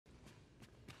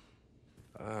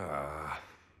Ah,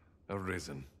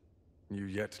 Arisen. You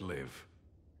yet live.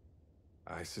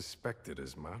 I suspected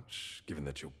as much, given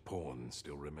that your pawn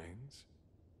still remains.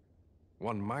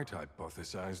 One might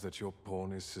hypothesize that your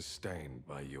pawn is sustained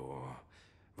by your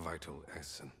vital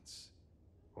essence.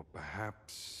 Or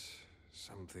perhaps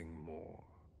something more.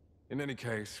 In any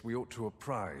case, we ought to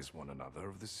apprise one another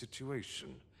of the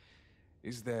situation.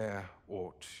 Is there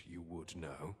aught you would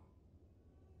know?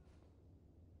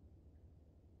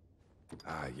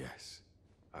 Ah, yes.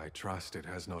 I trust it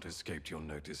has not escaped your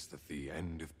notice that the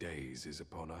end of days is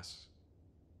upon us.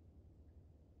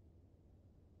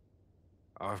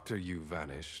 After you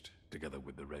vanished, together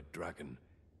with the Red Dragon,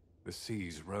 the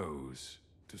seas rose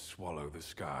to swallow the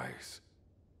skies.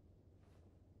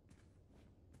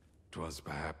 'Twas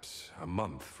perhaps a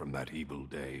month from that evil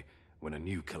day when a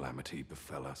new calamity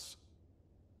befell us.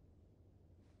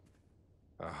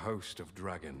 A host of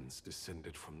dragons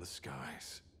descended from the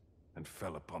skies and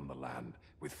fell upon the land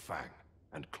with fang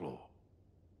and claw.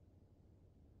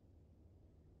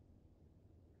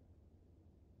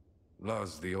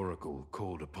 Laz the Oracle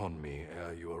called upon me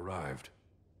ere you arrived.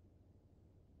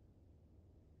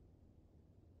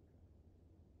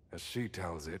 As she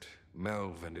tells it,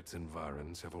 Melve and its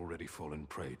environs have already fallen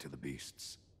prey to the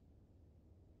beasts.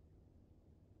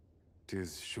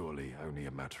 'Tis surely only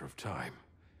a matter of time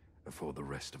before the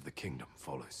rest of the kingdom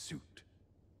follows suit.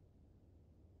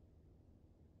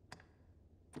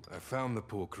 I found the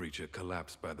poor creature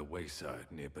collapsed by the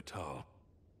wayside near Batal.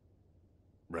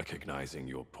 Recognizing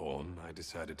your pawn, I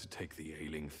decided to take the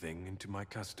ailing thing into my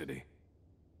custody.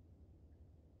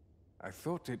 I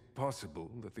thought it possible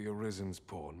that the Arisen's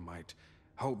pawn might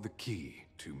hold the key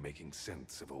to making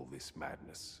sense of all this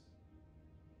madness.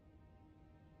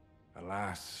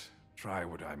 Alas, try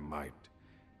what I might,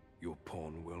 your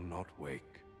pawn will not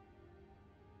wake.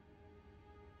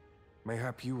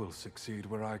 Mayhap you will succeed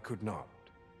where I could not.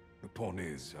 The pawn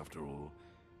is, after all,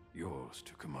 yours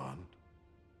to command.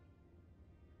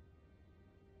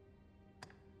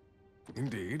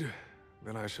 Indeed,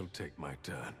 then I shall take my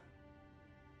turn.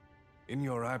 In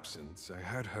your absence, I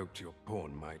had hoped your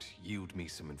pawn might yield me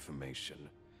some information.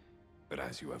 But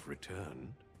as you have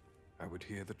returned, I would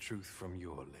hear the truth from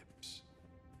your lips.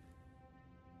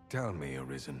 Tell me,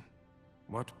 Arisen,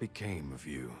 what became of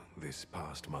you this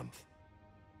past month?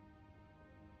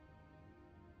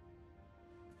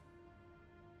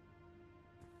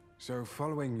 So,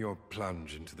 following your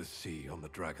plunge into the sea on the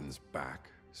dragon's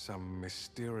back, some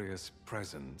mysterious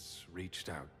presence reached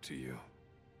out to you.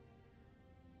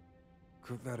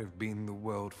 Could that have been the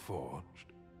World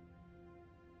Forged?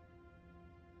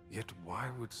 Yet why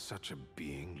would such a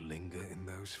being linger in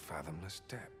those fathomless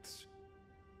depths?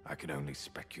 I can only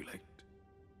speculate.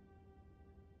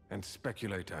 And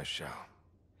speculate I shall.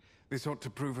 This ought to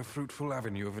prove a fruitful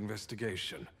avenue of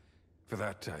investigation. For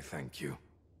that, I thank you.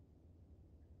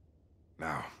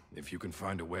 Now, if you can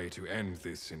find a way to end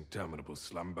this interminable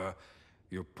slumber,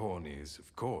 your pawn is,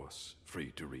 of course,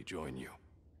 free to rejoin you.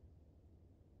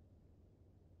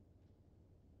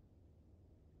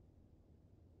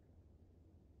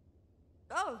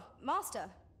 Oh, Master.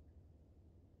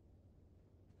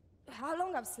 How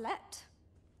long I've slept?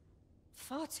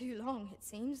 Far too long, it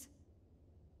seems.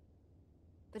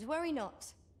 But worry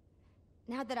not.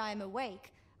 Now that I am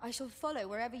awake, I shall follow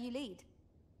wherever you lead.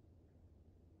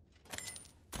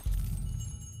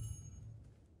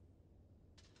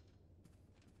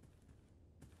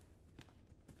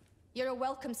 You're a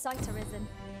welcome sight, Arisen.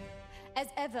 As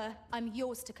ever, I'm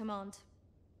yours to command.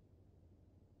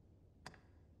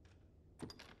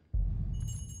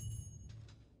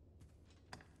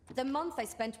 The month I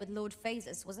spent with Lord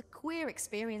Phases was a queer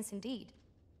experience indeed.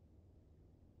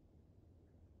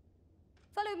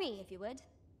 Follow me, if you would.